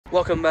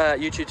Welcome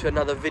YouTube to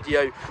another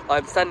video.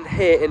 I'm standing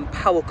here in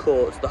Power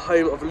Court, the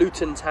home of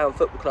Luton Town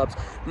Football Club's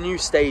new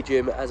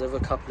stadium as of a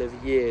couple of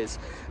years.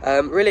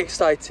 Really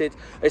excited.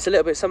 It's a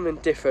little bit something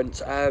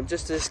different.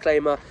 Just a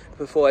disclaimer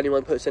before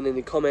anyone puts in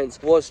any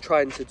comments, was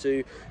trying to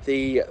do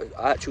the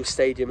actual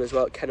stadium as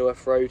well at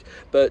Kenilworth Road,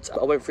 but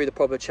I went through the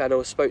proper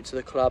channel, spoke to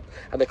the club,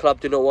 and the club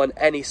do not want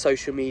any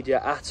social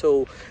media at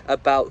all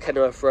about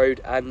Kenilworth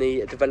Road and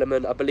the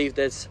development. I believe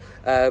there's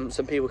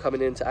some people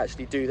coming in to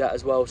actually do that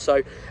as well.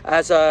 So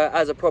as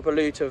a proper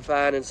Luton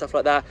fan and stuff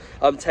like that,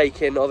 I'm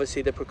taking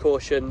obviously the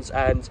precautions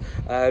and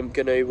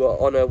going to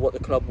honour what the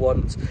club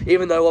wants,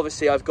 even though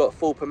obviously I've got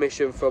full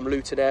permission from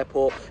Luton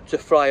Airport to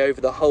fly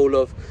over the whole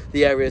of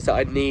the areas that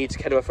I need,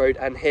 Kenilworth Road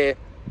and here.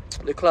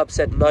 The club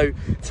said no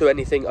to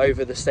anything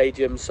over the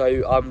stadium, so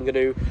I'm going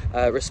to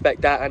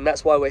respect that, and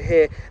that's why we're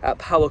here at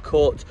Power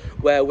Court,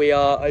 where we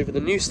are over the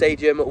new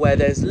stadium, where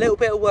there's a little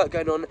bit of work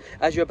going on,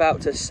 as you're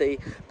about to see.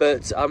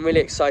 But I'm really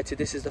excited.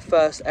 This is the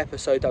first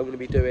episode that I'm going to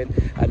be doing,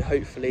 and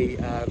hopefully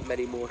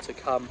many more to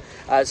come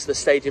as the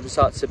stadium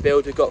starts to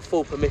build. We've got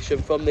full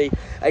permission from the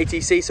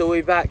ATC, so we'll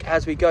be back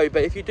as we go.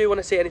 But if you do want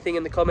to see anything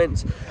in the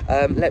comments,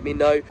 let me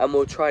know, and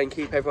we'll try and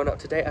keep everyone up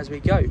to date as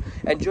we go.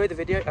 Enjoy the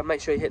video, and make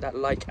sure you hit that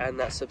like and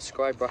that subscribe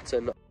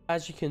button.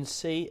 As you can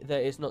see,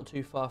 that is not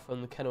too far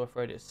from the Kenilworth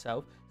Road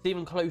itself. It's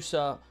even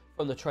closer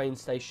from the train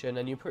station,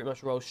 and you pretty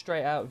much roll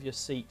straight out of your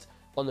seat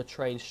on the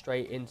train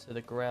straight into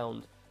the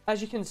ground.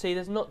 As you can see,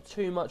 there's not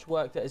too much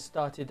work that has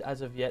started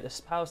as of yet.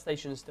 The power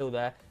station is still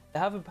there. They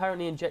have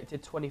apparently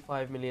injected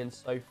 25 million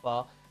so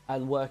far,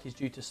 and work is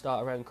due to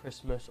start around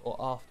Christmas or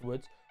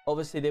afterwards.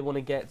 Obviously, they want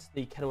to get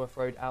the Kenilworth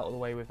Road out of the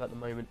way with at the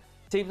moment.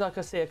 Seems like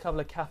I see a couple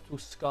of Capital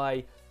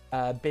Sky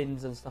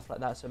bins and stuff like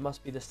that, so it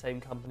must be the same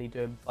company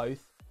doing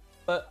both.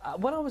 But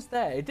when I was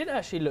there, it didn't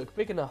actually look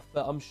big enough,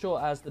 but I'm sure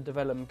as the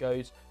development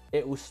goes,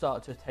 it will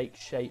start to take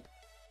shape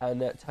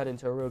and turn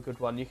into a real good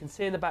one. You can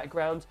see in the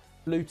background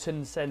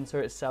Luton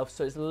Centre itself,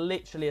 so it's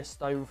literally a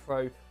stone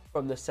throw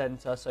from the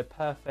centre, so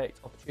perfect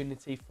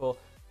opportunity for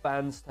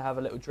fans to have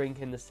a little drink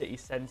in the city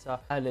centre,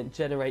 and it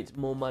generates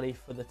more money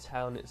for the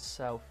town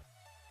itself.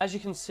 As you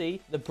can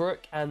see, the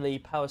brook and the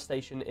power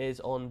station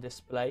is on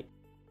display.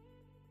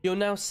 You'll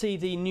now see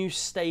the new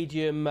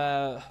stadium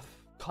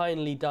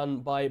kindly done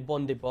by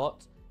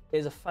Bondibot. It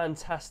is a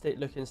fantastic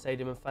looking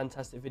stadium and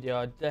fantastic video.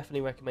 I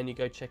definitely recommend you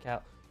go check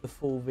out the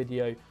full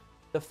video.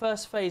 The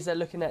first phase they're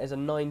looking at is a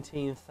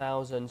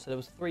 19,000. So there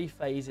was 3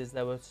 phases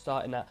they were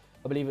starting at.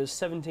 I believe it was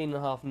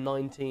 17.5,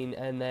 19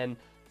 and then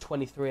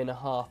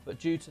 23.5. But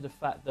due to the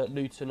fact that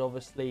Luton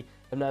obviously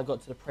have now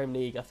got to the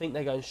Premier League, I think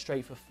they're going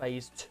straight for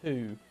phase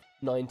 2,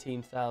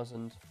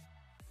 19,000.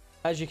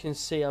 As you can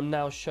see, I'm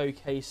now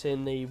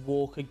showcasing the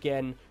walk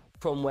again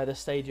from where the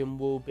stadium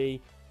will be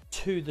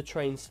to the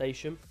train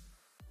station.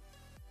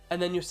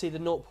 And then you'll see the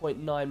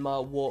 0.9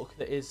 mile walk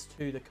that is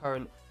to the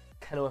current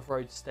Kenilworth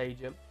Road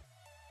Stadium.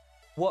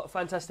 What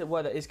fantastic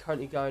work that is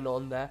currently going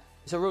on there.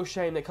 It's a real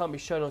shame that can't be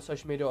shown on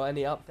social media or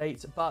any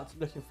updates, but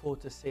looking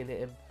forward to seeing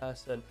it in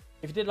person.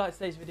 If you did like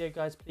today's video,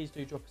 guys, please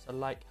do drop us a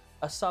like,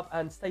 a sub,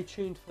 and stay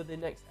tuned for the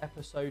next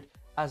episode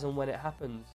as and when it happens.